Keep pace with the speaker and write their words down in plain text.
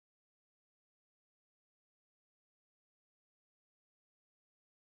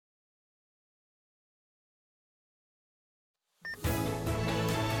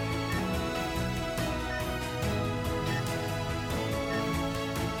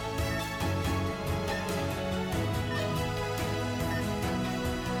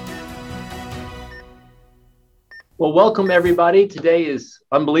Well, welcome everybody. Today is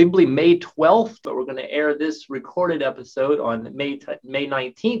unbelievably May 12th, but we're going to air this recorded episode on May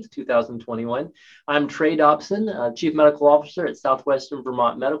 19th, 2021. I'm Trey Dobson, Chief Medical Officer at Southwestern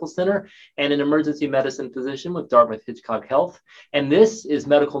Vermont Medical Center and an emergency medicine physician with Dartmouth-Hitchcock Health. And this is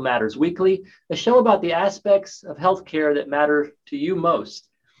Medical Matters Weekly, a show about the aspects of healthcare that matter to you most.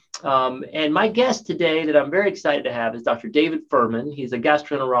 And my guest today that I'm very excited to have is Dr. David Furman. He's a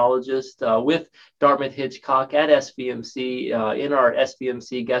gastroenterologist with Dartmouth-Hitchcock at SVMC in our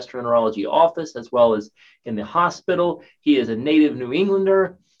SVMC gastroenterology office, as well as in the hospital. He is a native New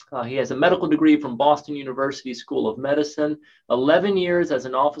Englander. He has a medical degree from Boston University School of Medicine, 11 years as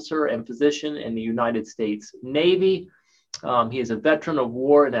an officer and physician in the United States Navy. He is a veteran of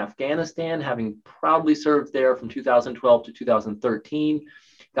war in Afghanistan, having proudly served there from 2012 to 2013.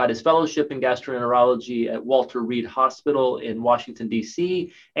 Got his fellowship in gastroenterology at Walter Reed Hospital in Washington,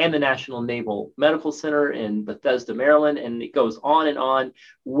 D.C., and the National Naval Medical Center in Bethesda, Maryland, and it goes on and on.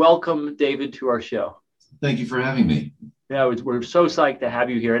 Welcome, David, to our show. Thank you for having me. Yeah, we're so psyched to have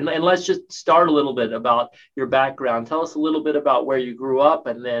you here. And let's just start a little bit about your background. Tell us a little bit about where you grew up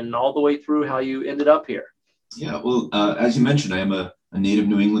and then all the way through how you ended up here. Yeah, well, as you mentioned, I am a native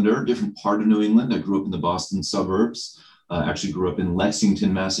New Englander, a different part of New England. I grew up in the Boston suburbs. Actually grew up in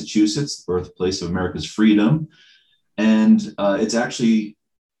Lexington, Massachusetts, the birthplace of America's freedom. And it's actually,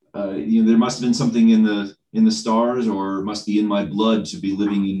 there must have been something in the stars or must be in my blood to be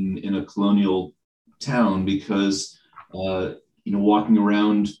living in a colonial town because, walking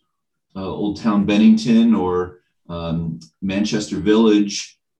around Old Town Bennington or Manchester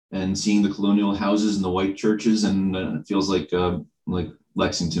Village and seeing the colonial houses and the white churches, and it feels like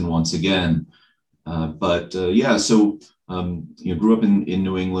Lexington once again. Grew up in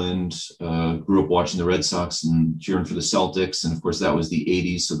New England, grew up watching the Red Sox and cheering for the Celtics. And of course, that was the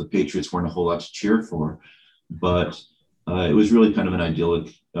 80s, so the Patriots weren't a whole lot to cheer for. But it was really kind of an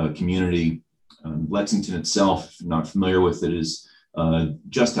idyllic community. Lexington itself, if not familiar with it, is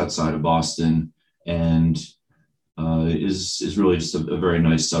just outside of Boston and is really just a very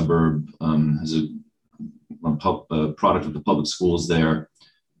nice suburb. Has a product of the public schools there.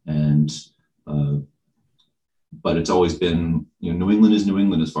 And but it's always been, New England is New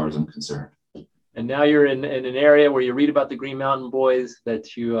England as far as I'm concerned. And now you're in an area where you read about the Green Mountain Boys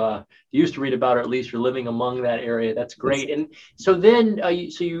that you used to read about, or at least you're living among that area. That's great. And so then,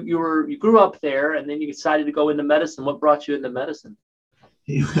 you grew up there, and then you decided to go into medicine. What brought you into medicine?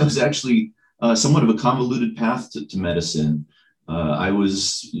 It was actually somewhat of a convoluted path to medicine. I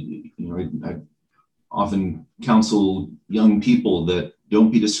often counsel young people that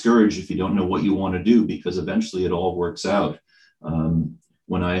don't be discouraged if you don't know what you want to do, because eventually it all works out.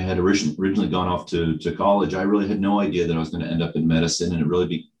 When I had originally gone off to college, I really had no idea that I was going to end up in medicine, and it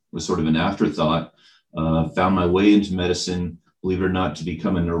really was sort of an afterthought. Found my way into medicine, believe it or not, to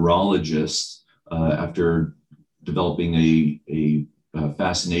become a neurologist after developing a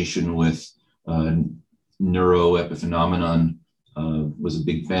fascination with neuroepiphenomenon. Was a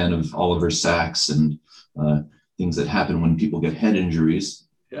big fan of Oliver Sacks and things that happen when people get head injuries.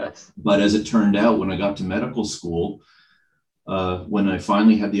 Yes. But as it turned out, when I got to medical school, when I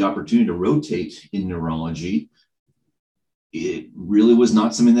finally had the opportunity to rotate in neurology, it really was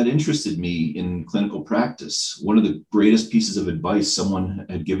not something that interested me in clinical practice. One of the greatest pieces of advice someone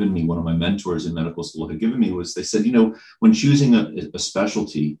had given me, one of my mentors in medical school had given me, was they said, when choosing a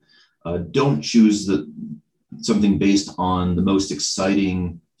specialty, don't choose something based on the most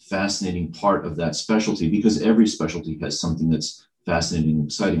exciting, fascinating part of that specialty, because every specialty has something that's fascinating and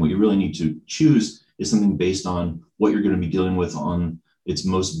exciting. What you really need to choose is something based on what you're going to be dealing with on its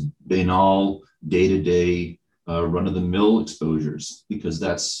most banal, day-to-day, run-of-the-mill exposures, because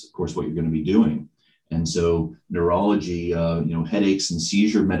that's, of course, what you're going to be doing. And so neurology, headaches and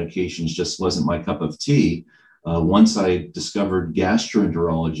seizure medications just wasn't my cup of tea. Once I discovered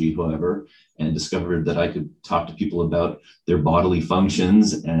gastroenterology, however, and discovered that I could talk to people about their bodily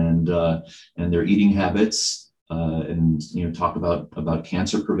functions and their eating habits, and talk about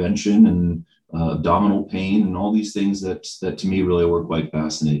cancer prevention and abdominal pain and all these things that to me really were quite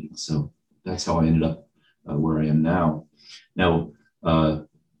fascinating. So that's how I ended up where I am now. Now,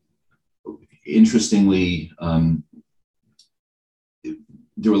 interestingly,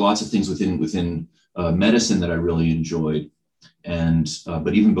 there were lots of things within medicine that I really enjoyed.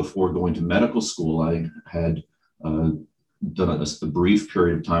 But even before going to medical school, I had done a brief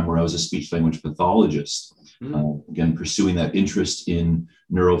period of time where I was a speech language pathologist, again, pursuing that interest in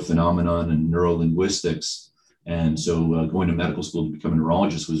neurophenomenon and neurolinguistics. And so going to medical school to become a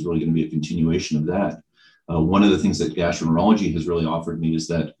neurologist was really going to be a continuation of that. One of the things that gastroenterology has really offered me is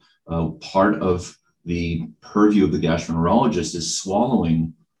that part of the purview of the gastroenterologist is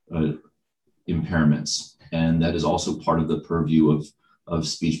swallowing impairments. And that is also part of the purview of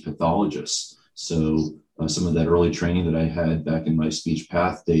speech pathologists. So some of that early training that I had back in my speech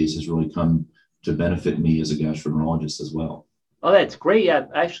path days has really come to benefit me as a gastroenterologist as well. Oh, that's great. Yeah,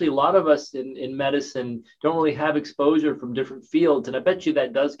 actually, a lot of us in medicine don't really have exposure from different fields. And I bet you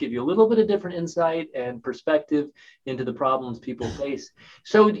that does give you a little bit of different insight and perspective into the problems people face.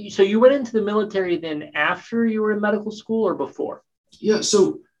 So you went into the military then after you were in medical school or before? Yeah,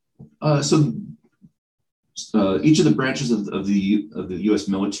 so each of the branches of the U.S.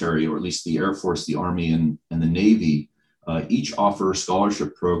 military, or at least the Air Force, the Army, and the Navy, each offer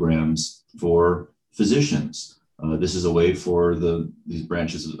scholarship programs for physicians. This is a way for these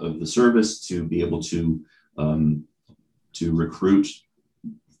branches of the service to be able to recruit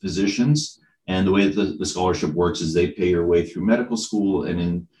physicians. And the way that the scholarship works is they pay your way through medical school, and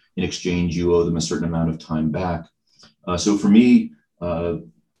in exchange, you owe them a certain amount of time back. So for me,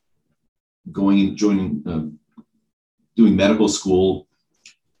 doing medical school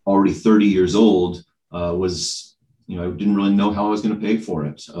already 30 years old was, I didn't really know how I was going to pay for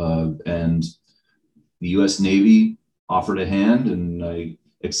it. And the U.S. Navy offered a hand, and I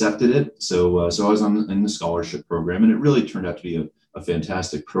accepted it. So I was in the scholarship program, and it really turned out to be a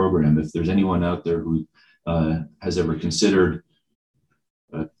fantastic program. If there's anyone out there who has ever considered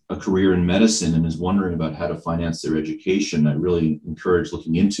a career in medicine and is wondering about how to finance their education, I really encourage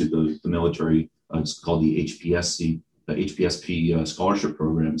looking into the military. It's called the HPSP scholarship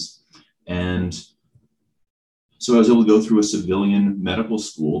programs. And so I was able to go through a civilian medical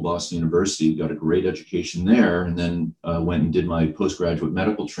school, Boston University, got a great education there, and then went and did my postgraduate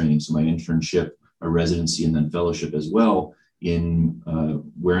medical training. So my internship, a residency, and then fellowship as well in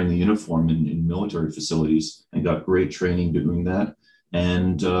wearing the uniform in military facilities, and got great training doing that.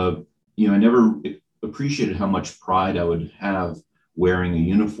 And, I never appreciated how much pride I would have wearing a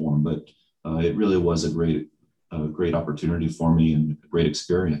uniform, but it really was a great opportunity for me and a great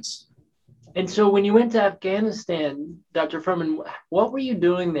experience. And so when you went to Afghanistan, Dr. Furman, what were you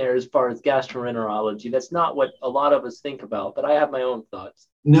doing there as far as gastroenterology? That's not what a lot of us think about, but I have my own thoughts.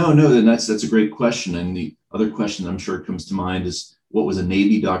 No, that's a great question. And the other question I'm sure comes to mind is, what was a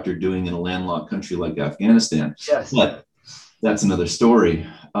Navy doctor doing in a landlocked country like Afghanistan? Yes. But that's another story.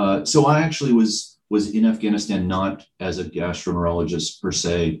 So I actually was in Afghanistan not as a gastroenterologist per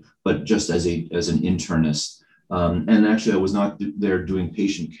se, but just as an internist. And actually, I was not there doing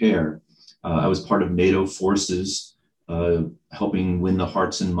patient care. I was part of NATO forces, helping win the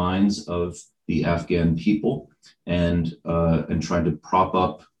hearts and minds of the Afghan people, and trying to prop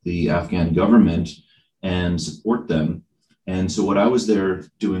up the Afghan government and support them. And so what I was there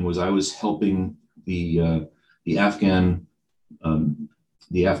doing was I was helping the Afghan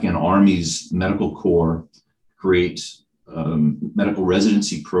Army's medical corps create medical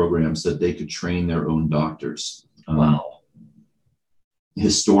residency programs so that they could train their own doctors. Wow.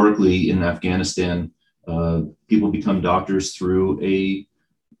 Historically in Afghanistan, people become doctors through a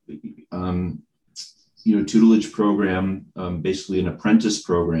tutelage program, basically an apprentice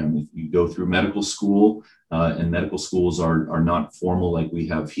program. If you go through medical school, and medical schools are not formal like we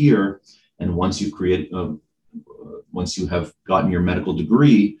have here, and once you have gotten your medical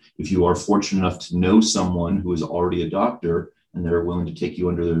degree, if you are fortunate enough to know someone who is already a doctor and they're willing to take you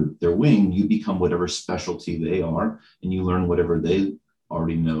under their wing, you become whatever specialty they are, and you learn whatever they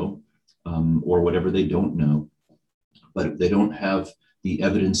already know, or whatever they don't know. But they don't have the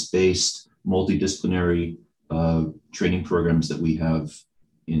evidence-based multidisciplinary training programs that we have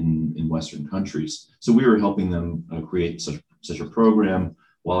in Western countries. So we were helping them create such a program.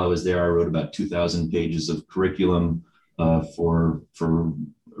 While I was there, I wrote about 2,000 pages of curriculum for a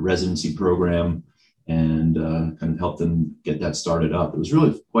residency program, and kind of helped them get that started up. It was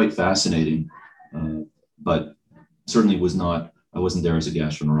really quite fascinating, but certainly I wasn't there as a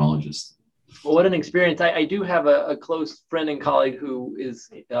gastroenterologist. Well, what an experience. I do have a close friend and colleague who is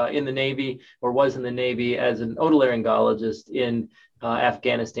in the Navy, or was in the Navy as an otolaryngologist in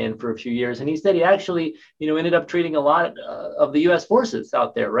Afghanistan for a few years. And he said he actually, ended up treating a lot of the U.S. forces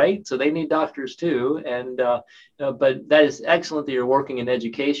out there, right? So they need doctors too. And but that is excellent that you're working in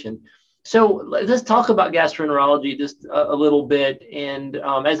education. So let's talk about gastroenterology just a little bit. And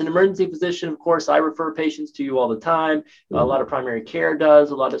as an emergency physician, of course, I refer patients to you all the time. A lot of primary care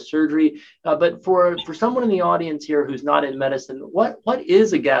does, a lot of surgery. But for someone in the audience here who's not in medicine, what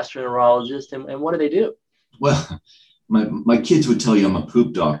is a gastroenterologist, and what do they do? Well, my kids would tell you I'm a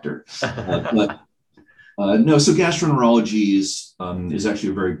poop doctor. No, so gastroenterology is actually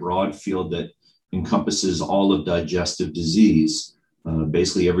a very broad field that encompasses all of digestive disease.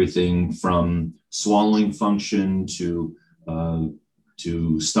 Basically everything from swallowing function to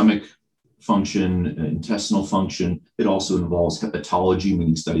stomach function, intestinal function. It also involves hepatology,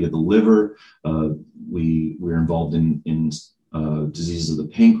 meaning study of the liver. We're involved in diseases of the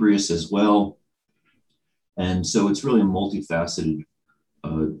pancreas as well. And so it's really a multifaceted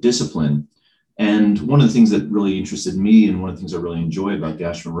discipline. And one of the things that really interested me, and one of the things I really enjoy about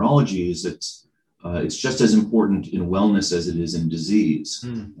gastroenterology, is it's just as important in wellness as it is in disease.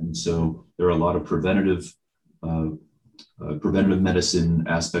 And so there are a lot of preventative medicine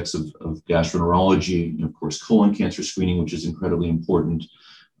aspects of gastroenterology. Of course, colon cancer screening, which is incredibly important,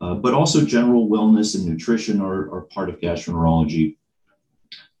 but also general wellness and nutrition are part of gastroenterology.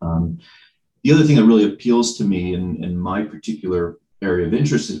 The other thing that really appeals to me in my particular area of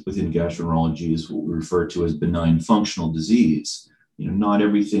interest within gastroenterology is what we refer to as benign functional disease. Not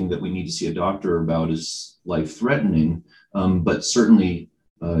everything that we need to see a doctor about is life-threatening, but certainly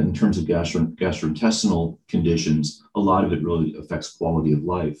in terms of gastrointestinal conditions, a lot of it really affects quality of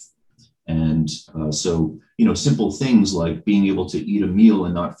life. And so simple things like being able to eat a meal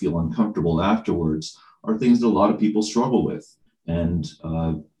and not feel uncomfortable afterwards are things that a lot of people struggle with. And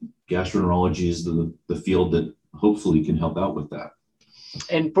gastroenterology is the field that hopefully can help out with that.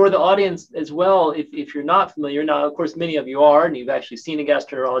 And for the audience as well, if you're not familiar, now, of course, many of you are, and you've actually seen a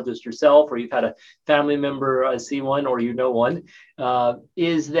gastroenterologist yourself, or you've had a family member see one, or one,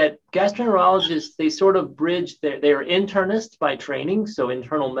 is that gastroenterologists, they sort of bridge, they're internists by training, so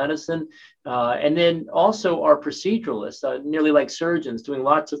internal medicine, and then also are proceduralists, nearly like surgeons, doing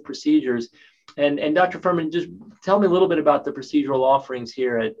lots of procedures. And Dr. Furman, just tell me a little bit about the procedural offerings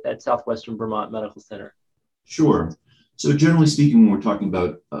here at Southwestern Vermont Medical Center. Sure. So generally speaking, when we're talking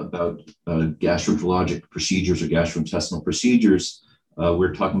about gastroenterologic procedures or gastrointestinal procedures,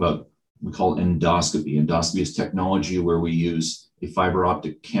 we're talking about, we call endoscopy. Endoscopy is technology where we use a fiber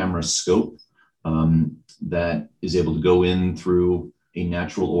optic camera scope that is able to go in through a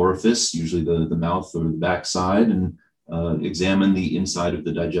natural orifice, usually the mouth or the backside, and examine the inside of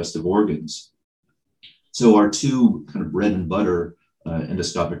the digestive organs. So our two kind of bread and butter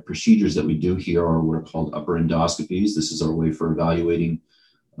endoscopic procedures that we do here are what are called upper endoscopies. This is our way for evaluating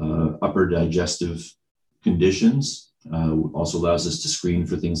upper digestive conditions. Also allows us to screen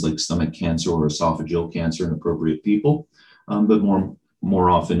for things like stomach cancer or esophageal cancer in appropriate people. But more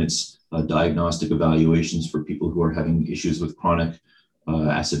often it's diagnostic evaluations for people who are having issues with chronic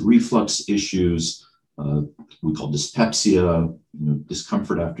acid reflux issues. We call dyspepsia,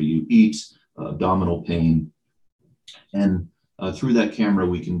 discomfort after you eat, abdominal pain. And through that camera,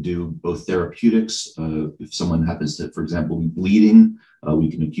 we can do both therapeutics. If someone happens to, for example, be bleeding,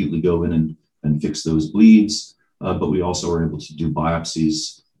 we can acutely go in and fix those bleeds. But we also are able to do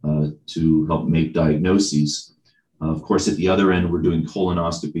biopsies to help make diagnoses. Of course, at the other end, we're doing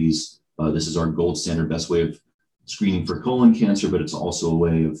colonoscopies. This is our gold standard, best way of screening for colon cancer, but it's also a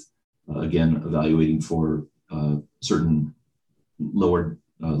way of, again, evaluating for certain lower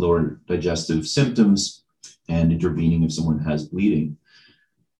digestive symptoms and intervening if someone has bleeding.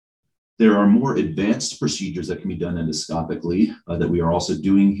 There are more advanced procedures that can be done endoscopically that we are also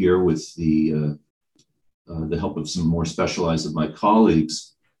doing here with the help of some more specialized of my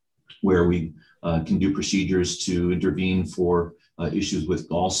colleagues, where we can do procedures to intervene for issues with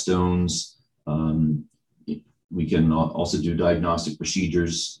gallstones. We can also do diagnostic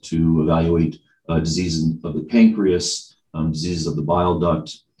procedures to evaluate diseases of the pancreas, diseases of the bile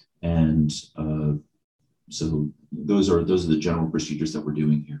duct, and so those are the general procedures that we're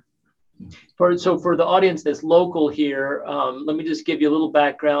doing here. So for the audience that's local here, let me just give you a little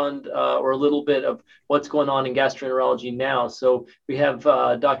background or a little bit of what's going on in gastroenterology now. So we have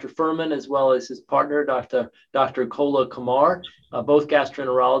Dr. Furman as well as his partner, Dr. Kola Kumar, both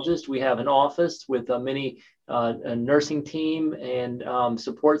gastroenterologists. We have an office with a nursing team and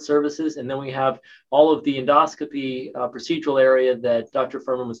support services. And then we have all of the endoscopy procedural area that Dr.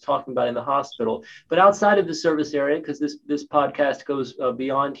 Furman was talking about in the hospital. But outside of the service area, because this podcast goes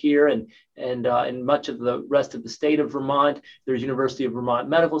beyond here and in much of the rest of the state of Vermont, there's University of Vermont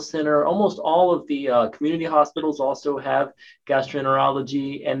Medical Center. Almost all of the community hospitals also have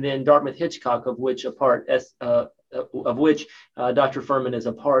gastroenterology, and then Dartmouth Hitchcock, of which Dr. Furman is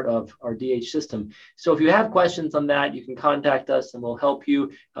a part of our DH system. So if you have questions on that, you can contact us and we'll help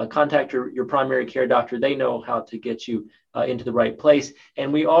you. Contact your primary care doctor. They know how to get you into the right place.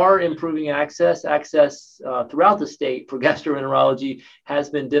 And we are improving access. Access throughout the state for gastroenterology has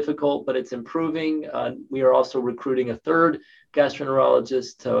been difficult, but it's improving. We are also recruiting a third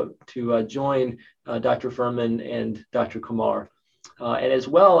gastroenterologist to join Dr. Furman and Dr. Kumar. and as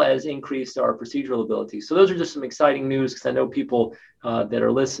well as increase our procedural ability. So those are just some exciting news because I know people that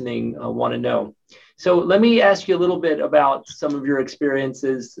are listening want to know. So let me ask you a little bit about some of your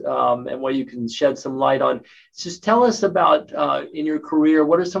experiences and what you can shed some light on. Just tell us about in your career,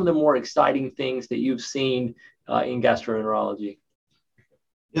 what are some of the more exciting things that you've seen in gastroenterology?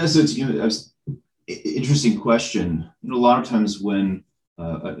 Yeah, so it's interesting question. A lot of times when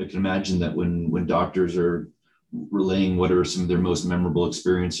I can imagine that when doctors are relaying what are some of their most memorable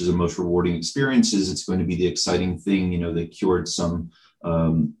experiences or most rewarding experiences, it's going to be the exciting thing. They cured some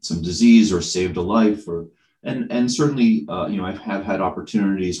disease or saved a life, and certainly I have had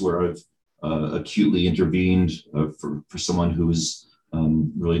opportunities where I've acutely intervened for someone who is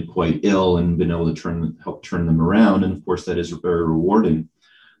really quite ill and been able to help turn them around, and of course that is very rewarding.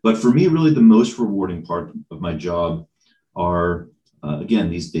 But for me, really the most rewarding part of my job are again,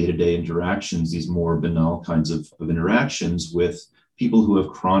 these day-to-day interactions, these more banal kinds of interactions with people who have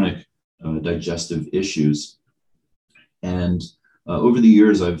chronic digestive issues. And over the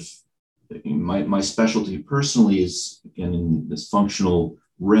years, my specialty personally is, again, in this functional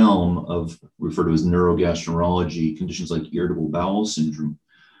realm of referred to as neurogastroenterology, conditions like irritable bowel syndrome.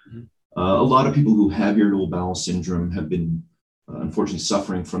 Mm-hmm. A lot of people who have irritable bowel syndrome have been unfortunately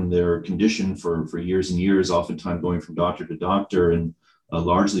suffering from their condition for years and years, oftentimes going from doctor to doctor and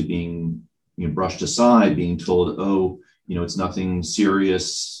largely being brushed aside, being told, oh, it's nothing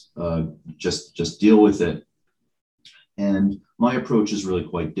serious, just deal with it. And my approach is really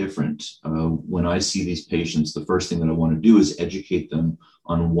quite different. When I see these patients, the first thing that I want to do is educate them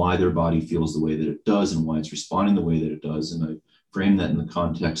on why their body feels the way that it does and why it's responding the way that it does. And I frame that in the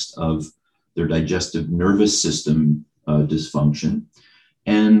context of their digestive nervous system dysfunction.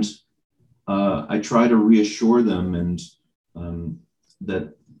 And I try to reassure them and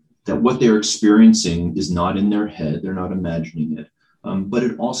that what they're experiencing is not in their head, they're not imagining it. But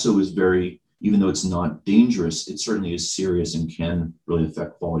it also is very, even though it's not dangerous, it certainly is serious and can really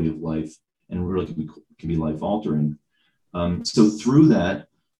affect quality of life and really can be life altering. So through that,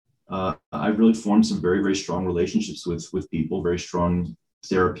 I've really formed some very, very strong relationships with people, very strong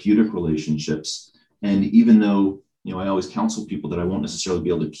therapeutic relationships. And even though I always counsel people that I won't necessarily be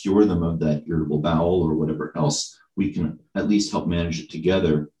able to cure them of that irritable bowel or whatever else, we can at least help manage it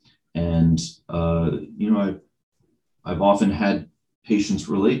together. And, I've often had patients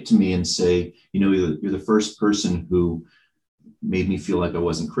relate to me and say, you're the first person who made me feel like I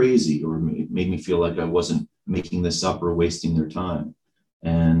wasn't crazy or made me feel like I wasn't making this up or wasting their time.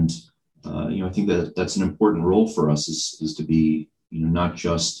 And, I think that that's an important role for us is to be, not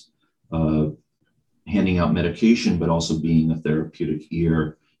just handing out medication, but also being a therapeutic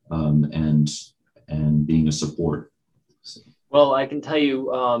ear and being a support. Well, I can tell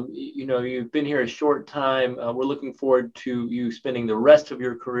you, you've been here a short time. We're looking forward to you spending the rest of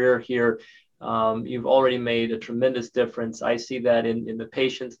your career here. You've already made a tremendous difference. I see that in the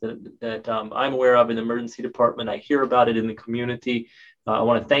patients that I'm aware of in the emergency department. I hear about it in the community. I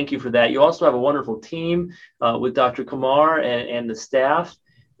want to thank you for that. You also have a wonderful team with Dr. Kumar and the staff.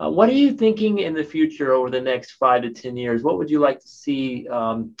 What are you thinking in the future over the next 5 to 10 years? What would you like to see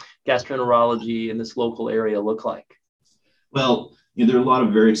gastroenterology in this local area look like? Well, there are a lot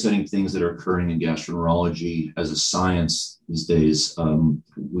of very exciting things that are occurring in gastroenterology as a science these days.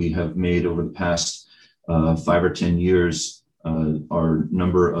 We have made over the past 5 or 10 years our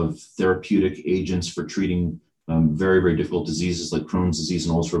number of therapeutic agents for treating very, very difficult diseases like Crohn's disease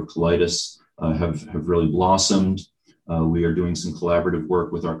and ulcerative colitis have really blossomed. We are doing some collaborative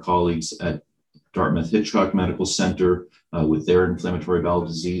work with our colleagues at Dartmouth Hitchcock Medical Center with their inflammatory bowel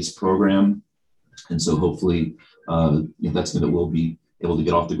disease program. And so hopefully that's something that we'll be able to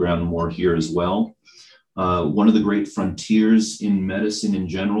get off the ground more here as well. One of the great frontiers in medicine in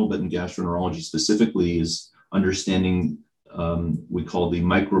general, but in gastroenterology specifically, is understanding we call the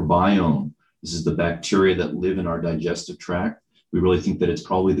microbiome. This is the bacteria that live in our digestive tract. We really think that it's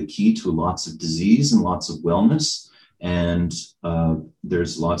probably the key to lots of disease and lots of wellness. And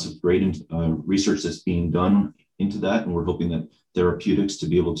there's lots of great research that's being done into that. And we're hoping that therapeutics to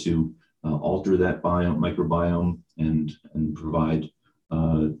be able to alter that microbiome and provide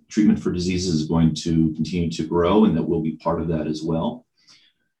treatment for diseases is going to continue to grow, and that will be part of that as well.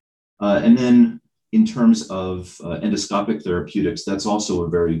 And then in terms of endoscopic therapeutics, that's also a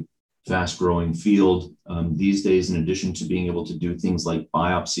very fast growing field. These days, in addition to being able to do things like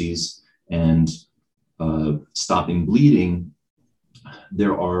biopsies and stopping bleeding,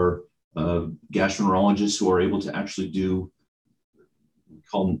 there are gastroenterologists who are able to actually do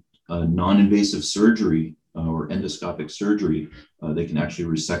called non-invasive surgery or endoscopic surgery. They can actually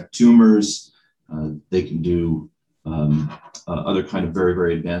resect tumors. They can do other kind of very,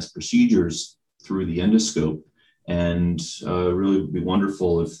 very advanced procedures through the endoscope. And really would be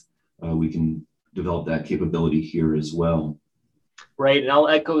wonderful if we can develop that capability here as well. Right. And I'll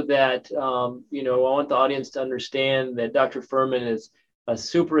echo that. I want the audience to understand that Dr. Furman is a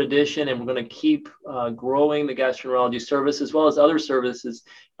super addition, and we're going to keep growing the gastroenterology service as well as other services.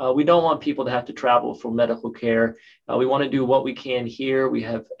 We don't want people to have to travel for medical care. We want to do what we can here. We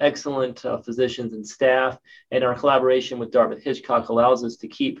have excellent physicians and staff, and our collaboration with Dartmouth-Hitchcock allows us to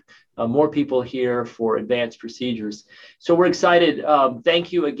keep more people here for advanced procedures. So we're excited.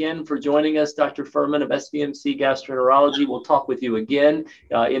 Thank you again for joining us, Dr. Furman of SVMC Gastroenterology. We'll talk with you again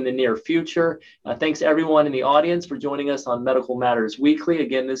in the near future. Thanks everyone in the audience for joining us on Medical Matters Weekly.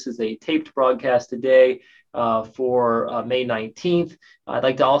 Again, this is a taped broadcast today for May 19th. I'd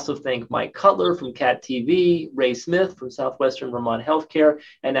like to also thank Mike Cutler from CAT TV, Ray Smith from Southwestern Vermont Healthcare,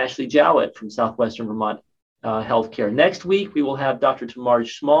 and Ashley Jowett from Southwestern Vermont Healthcare. Next week, we will have Dr.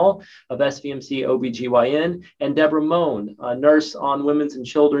 Tamarj Small of SVMC OBGYN and Deborah Moan, a nurse on women's and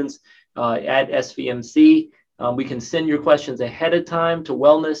children's at SVMC. We can send your questions ahead of time to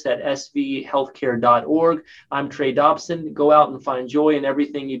wellness@svhealthcare.org. I'm Trey Dobson. Go out and find joy in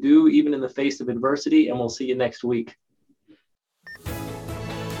everything you do, even in the face of adversity, and we'll see you next week.